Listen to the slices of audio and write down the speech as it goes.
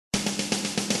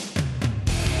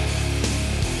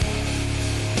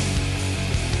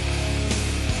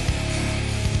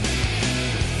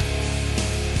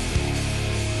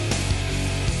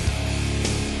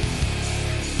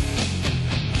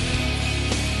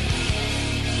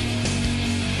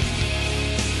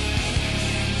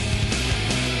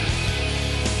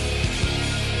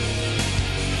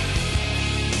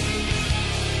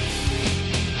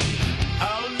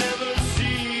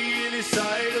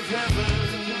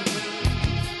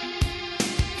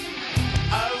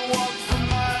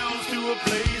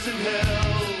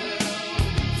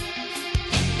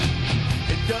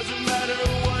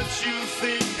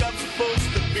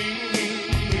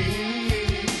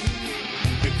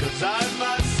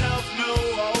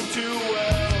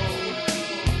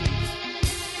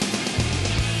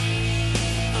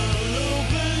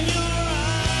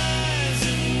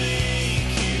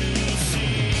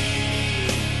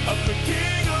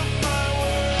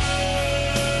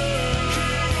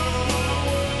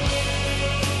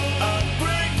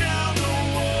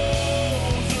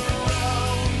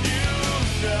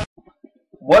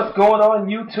What's going on,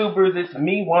 YouTubers? It's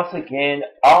me once again,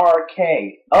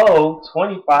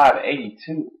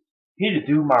 RKO2582, here to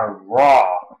do my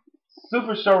Raw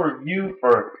SuperShow review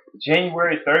for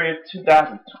January 30th,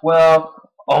 2012.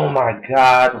 Oh my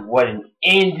God, what an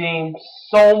ending!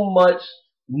 So much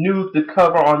news to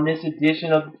cover on this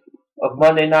edition of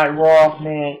Monday Night Raw,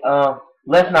 man.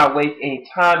 Let's not waste any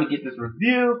time to get this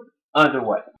review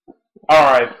underway.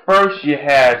 Alright, first you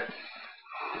had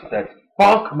that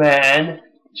Funk Man,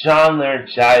 John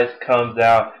Laryngitis, comes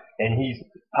out and he's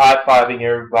high-fiving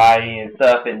everybody and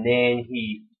stuff, and then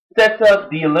he sets up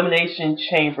the Elimination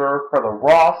Chamber for the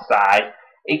Raw side.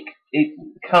 It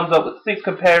comes up with 6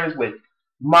 competitors with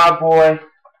my boy,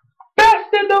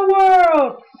 best in the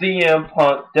world, CM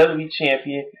Punk, WWE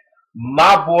Champion,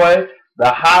 my boy,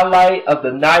 the highlight of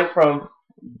the night from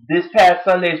this past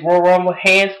Sunday's Royal Rumble,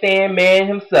 handstand man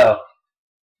himself.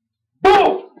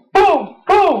 Boom! Boom!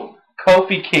 Boom!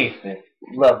 KOFI Kingston.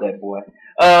 Love that boy.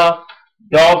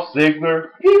 Dolph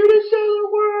Ziggler, here to show the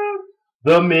world.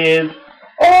 The Miz,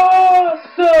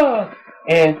 awesome.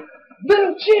 And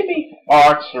Little Jimmy,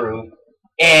 R-Truth.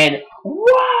 And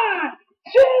 1,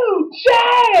 2,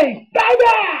 J,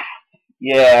 baby!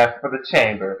 Yeah, for the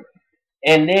chamber.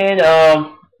 And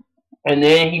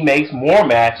then he makes more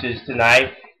matches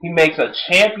tonight. He makes a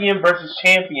champion versus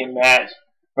champion match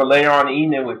for later on in the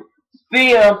evening with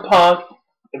CM Punk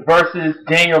versus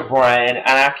Daniel Bryan, and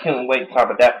I can't wait to talk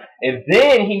about that. And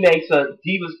then he makes a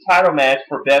Divas title match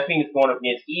for Beth Phoenix going up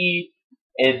against Eve,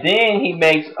 and then he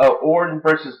makes a Orton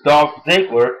versus Dolph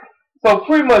Ziggler. So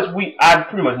pretty much I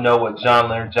pretty much know what John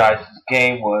Laryngitis'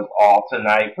 game was all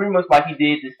tonight. Pretty much like he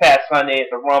did this past Sunday at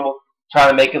the Rumble, trying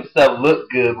to make himself look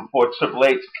good before Triple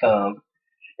H comes.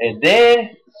 And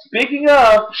then, speaking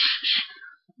of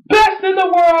best in the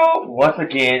world, once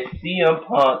again, CM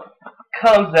Punk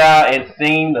comes out and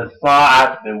sings the song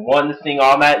I've been wanting to sing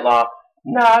all night long.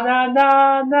 Na na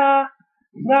na na,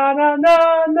 na na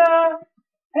na na,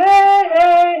 hey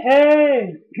hey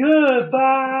hey,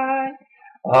 goodbye.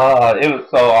 It was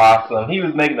so awesome. He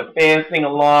was making the fans sing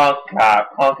along. God,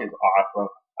 Punk is awesome.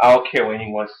 I don't care what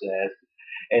anyone says.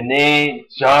 And then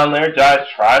John Laryngitis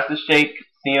tries to shake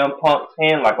CM Punk's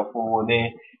hand like a fool, and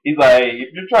then he's like,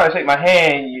 if you're trying to shake my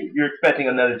hand, you're expecting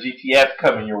another GTS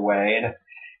coming your way.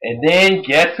 And then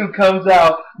guess who comes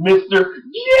out? Mr.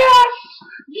 Yes!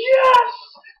 Yes!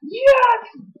 Yes!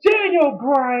 Daniel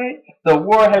Bryan, the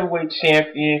World Heavyweight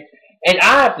Champion. And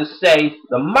I have to say,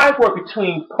 the mic work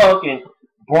between Punk and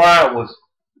Bryan was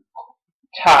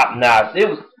top notch. It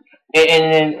was,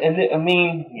 and I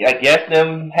mean, I guess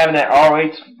them having that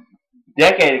ROH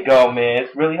decade ago, man,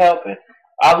 it's really helping.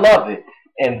 I love it.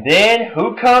 And then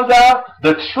who comes out?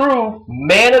 The true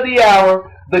man of the hour,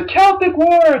 the Celtic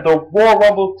Warrior, the Royal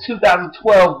Rumble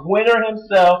 2012 winner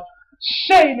himself,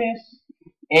 Sheamus.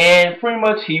 And pretty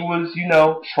much he was,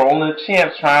 trolling the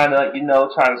champs, trying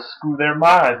to screw their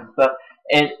minds and stuff.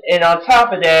 And on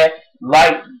top of that,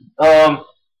 like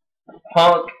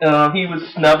Punk, he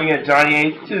was snubbing at Johnny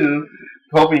Ace too,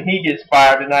 hoping he gets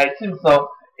fired tonight too. So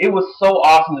it was so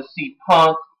awesome to see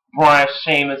Punk, Bryan,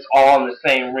 Sheamus all in the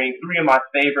same ring. 3 of my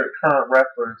favorite current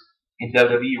wrestlers in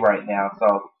WWE right now.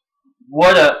 So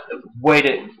what a way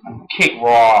to kick Raw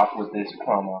off with this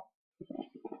promo.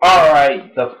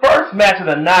 Alright, the first match of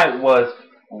the night was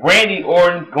Randy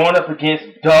Orton going up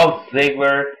against Dolph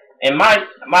Ziggler. And might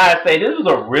I say, this was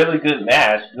a really good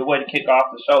match. Good way to kick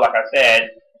off the show, like I said,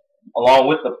 along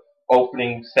with the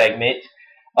opening segment.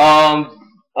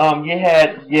 You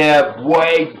had,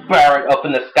 Wade Barrett up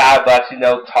in the skybox,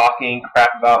 talking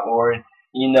crap about Orton,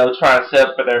 trying to set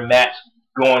up for their match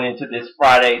going into this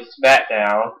Friday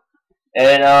SmackDown.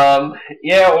 And,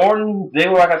 Orton,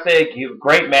 Ziggler, like I said, gave a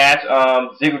great match.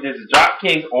 Ziggler does his drop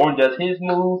kicks, Orton does his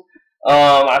moves.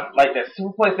 I like that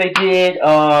superplex they did,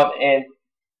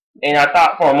 and I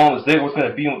thought for a moment Ziggler was going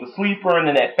to beat him with a sleeper, and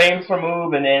then that famous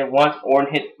move, and then once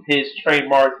Orton hit his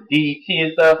trademark DDT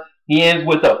and stuff, he ends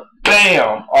with a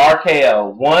BAM!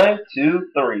 RKO. 1, 2,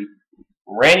 3.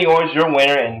 Randy Orton's your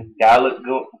winner, and gotta look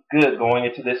good going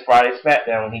into this Friday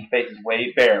SmackDown when he faces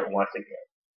Wade Barrett once again.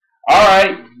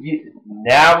 Alright,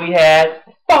 now we had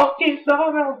Funky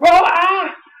Summer Raw.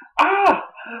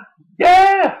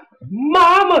 Yeah!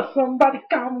 Mama! Somebody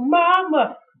call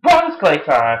Mama! Bronze Clay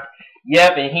time.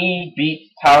 Yep, and he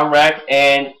beats Tyler Rex,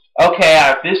 and okay,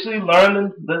 I officially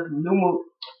learned the new move,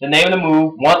 the name of the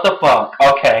move, Want the Funk.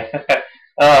 Okay.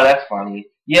 Oh, that's funny.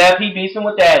 Yep, he beats him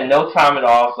with that in no time at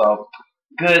all, so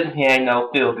good, he ain't no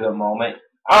feel-good moment.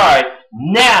 Alright,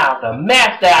 now the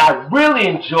match that I really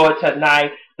enjoyed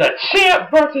tonight, the champ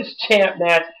versus champ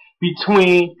match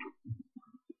between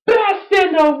best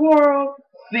in the world,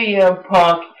 CM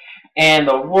Punk, and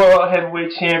the World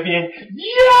Heavyweight Champion.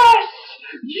 Yes!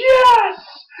 Yes!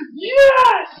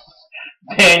 Yes!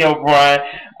 Daniel Bryan.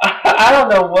 I don't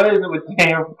know what is it with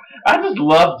Daniel. I just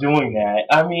love doing that.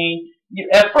 I mean,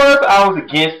 at first I was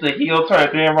against the heel turn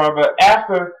of Daniel Bryan, but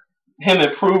after him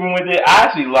improving with it, I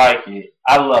actually like it.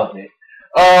 I love it.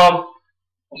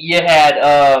 You had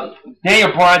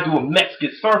Daniel Bryan do a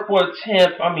Mexican surfboard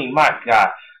attempt. I mean, my God,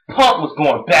 Punk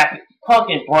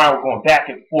and Bryan were going back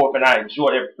and forth, and I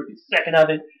enjoyed every freaking second of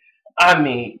it. I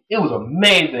mean, it was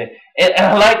amazing. And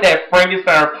I like that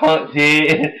Frankenstein Punk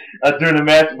did during the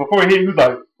match. Before he hit, he was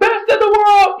like, best in the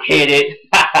world! Hit it.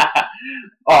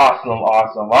 Awesome,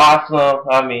 awesome, awesome.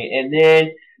 I mean, and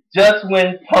then just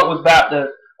when Punk was about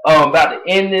to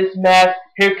end this match,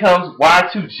 here comes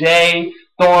Y2J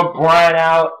throwing Bryan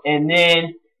out, and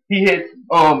then he hits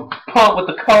Punk with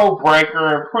the code breaker,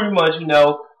 and pretty much, you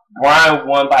know, Bryan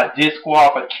won by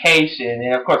disqualification,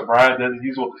 and of course Bryan does his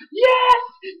usual, yes,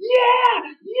 yeah,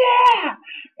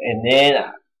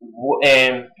 yeah,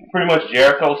 and pretty much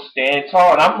Jericho's standing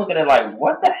tall, and I'm looking at like,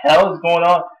 what the hell is going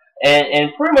on?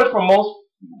 And pretty much for most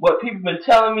what people have been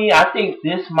telling me, I think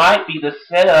this might be the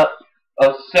setup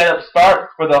start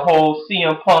for the whole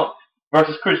CM Punk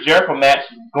versus Chris Jericho match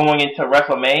going into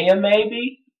WrestleMania,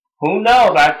 maybe. Who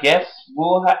knows? I guess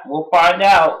we'll find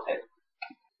out.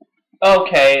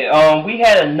 Okay, we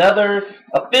had another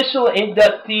official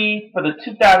inductee for the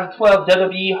 2012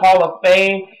 WWE Hall of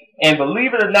Fame, and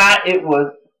believe it or not, it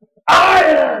was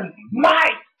Iron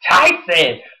Mike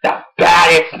Tyson, the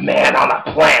baddest man on the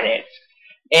planet.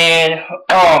 And,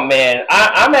 oh man,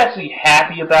 I'm actually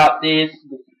happy about this,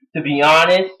 to be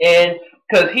honest, and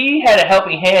because he had a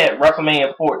helping hand at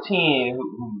WrestleMania 14,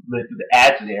 who lived through the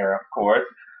Attitude Era, of course.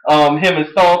 Him and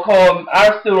Stone Cold,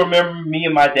 I still remember me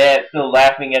and my dad still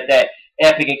laughing at that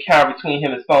epic encounter between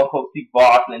him and Stone Cold Steve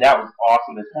Austin, and that was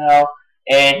awesome as hell.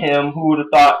 And him, who would have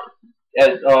thought,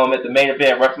 at the main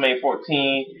event, WrestleMania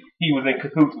 14, he was in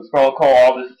cahoots with Stone Cold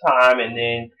all this time, and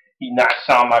then he knocked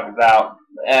Shawn Michaels out.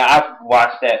 And I've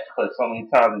watched that clip so many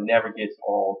times, it never gets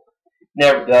old.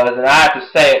 Never does. And I have to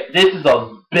say, this is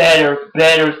a better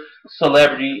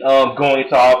celebrity going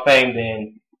into Hall of Fame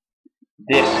than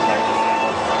this guy.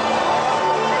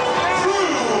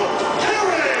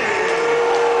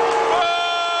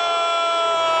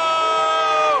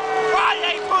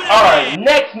 Alright,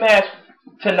 next match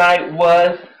tonight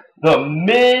was The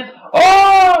Miz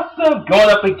Awesome going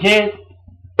up against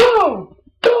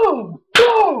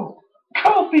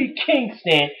KOFI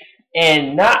Kingston.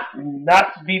 And not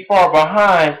to be far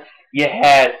behind, you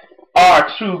had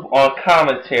R-Truth on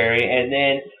commentary. And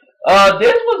then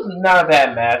this was not a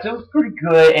bad match. It was pretty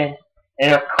good.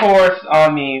 And of course, I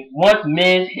mean, once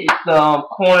Miz hits the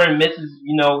corner and misses,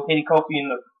 you know, hitting Kofi in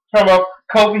the turn,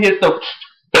 Kofi hits the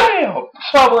bam!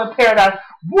 Trouble in Paradise.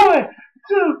 1,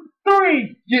 2,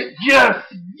 3. Yes!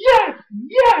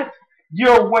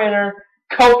 Your winner,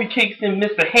 Kofi Kingston,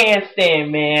 Mr. Handstand,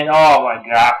 man. Oh my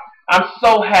God. I'm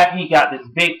so happy he got this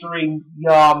victory,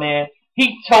 y'all, man.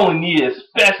 He totally needed it,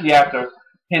 especially after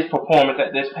his performance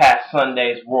at this past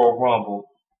Sunday's Royal Rumble.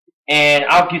 And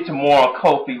I'll get to more on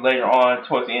Kofi later on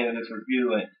towards the end of this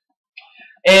review.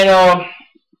 And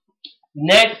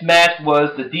next match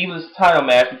was the Divas title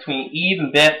match between Eve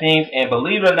and Beth Phoenix, and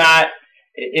believe it or not,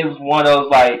 it was one of those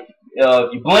like,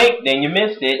 if you blink, then you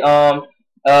missed it.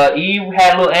 Eve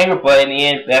had a little anger, but in the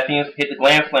end, Beth Phoenix hit the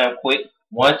Glam Slam quick.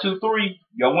 1, 2, 3.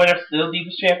 Your winner, still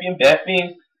Divas champion, Beth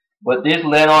Phoenix. But this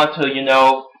led on to, you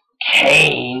know,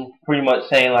 Kane pretty much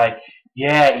saying like,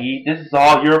 yeah, Eve, this is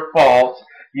all your fault.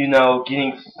 You know,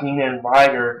 getting Cena and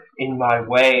Ryder in my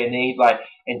way. And then he's like,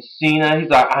 and Cena, he's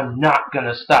like, I'm not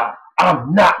gonna stop.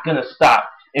 I'm not gonna stop.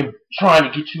 And trying to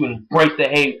get you to embrace the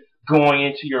hate going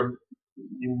into your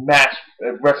match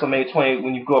at WrestleMania 20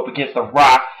 when you go up against The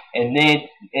Rock. And then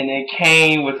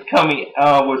Kane was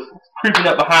creeping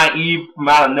up behind Eve from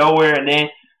out of nowhere. And then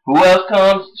who else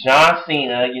comes? John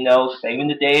Cena, you know, saving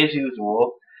the day as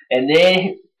usual. And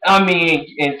then, I mean,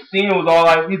 and Cena was all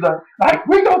like, he's like,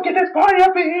 we gonna get this party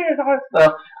up in here and all that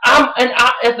stuff.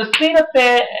 As a Cena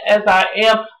fan as I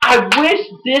am, I wish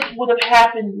this would have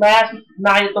happened last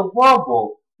night at the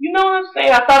Rumble. You know what I'm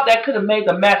saying? I thought that could have made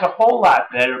the match a whole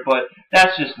lot better, but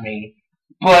that's just me.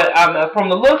 But from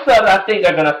the looks of it, I think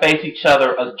they're gonna face each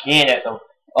other again at the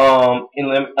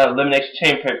Elimination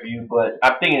Chamber pay-per-view. But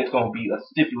I'm thinking it's gonna be a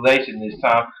stipulation this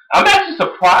time. I'm actually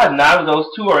surprised neither of those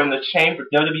two are in the Chamber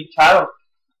WWE title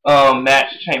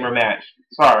chamber match.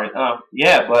 Sorry.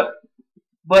 Yeah,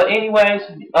 but anyways,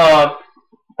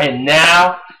 and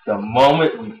now the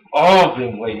moment we've all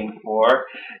been waiting for.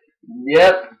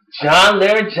 Yep, John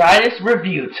Laryngitis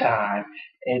review time.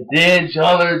 And then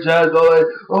John Lennon just go like,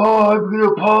 oh, I'm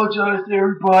gonna apologize to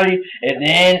everybody. And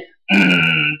then,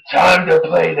 time to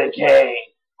play the game.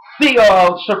 See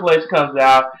how Triple H comes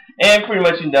out and pretty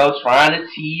much, trying to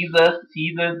tease us,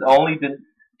 only to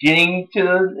getting to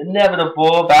the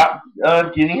inevitable about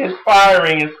getting his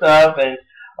firing and stuff. And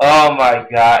oh my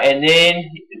god! And then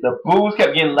the boos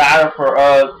kept getting louder for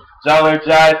John Lennon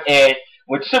Giants. And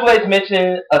when Triple H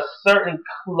mentioned a certain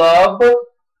club.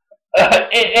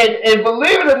 And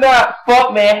believe it or not,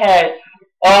 Funkman had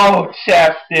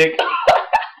chapstick.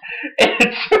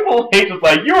 And Triple H was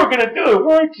like, "You were gonna do it,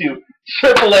 weren't you?"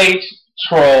 Triple H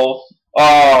trolls.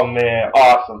 Oh man,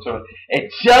 awesome. And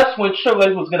just when Triple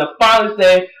H was gonna finally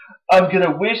say, "I'm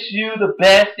gonna wish you the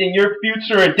best in your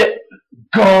future," and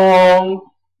gong,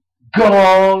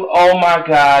 gong. Oh my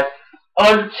God,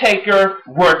 Undertaker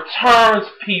returns,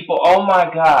 people. Oh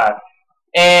my God,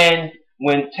 and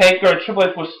when Taker and Triple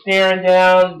H were staring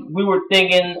down, we were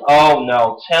thinking, oh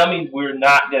no, tell me we're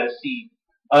not going to see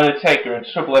Undertaker and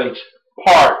Triple H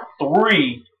Part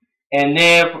 3. And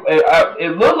then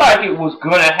it looked like it was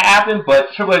going to happen,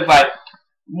 but Triple H like,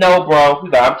 no bro,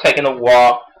 he's like, I'm taking a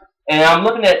walk. And I'm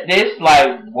looking at this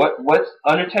like, what's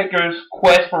Undertaker's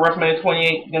quest for WrestleMania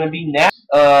 28 going to be next?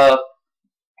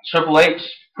 Triple H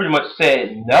pretty much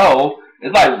said no.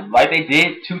 It's like they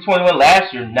did 221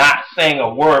 last year, not saying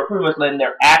a word, pretty much letting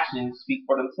their actions speak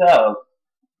for themselves.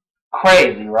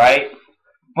 Crazy, right?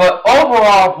 But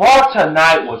overall, Raw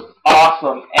tonight was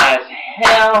awesome as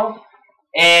hell,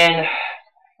 and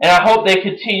I hope they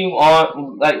continue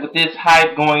on with this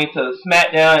hype going into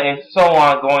SmackDown and so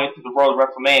on going into the road to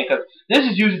WrestleMania, because this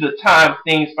is usually the time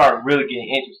things start really getting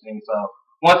interesting. So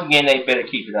once again, they better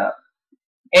keep it up.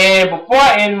 And before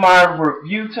I end my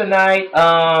review tonight,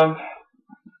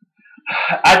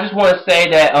 I just want to say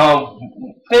that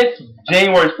since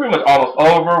January is pretty much almost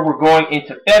over, we're going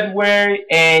into February,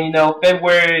 and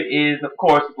February is of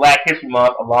course Black History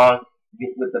Month along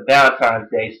with the Valentine's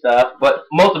Day stuff, but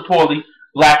most importantly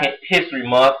Black History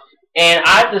Month. And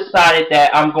I've decided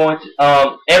that I'm going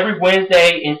to every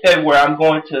Wednesday in February I'm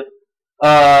going to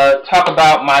talk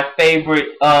about my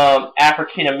favorite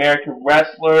African-American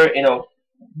wrestler in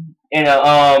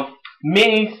a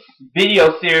mini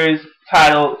video series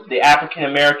titled The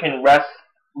African-American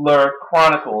Wrestler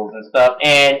Chronicles and stuff.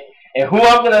 And who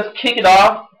I'm going to kick it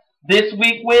off this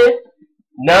week with?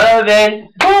 None other than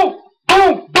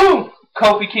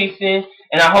KOFI Kingston.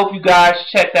 And I hope you guys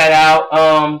check that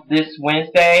out this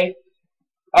Wednesday.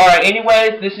 Alright,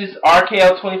 anyways, this is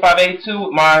RKL2582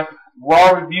 with my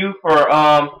Raw review for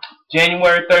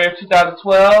January 30th,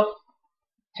 2012.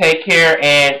 Take care,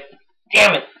 and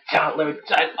damn it, John Lennon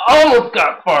almost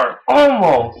got fired.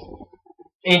 Almost.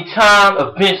 In time,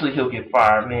 eventually he'll get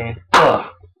fired, man. Ugh.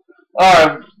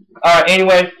 Alright,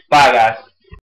 anyways, bye guys.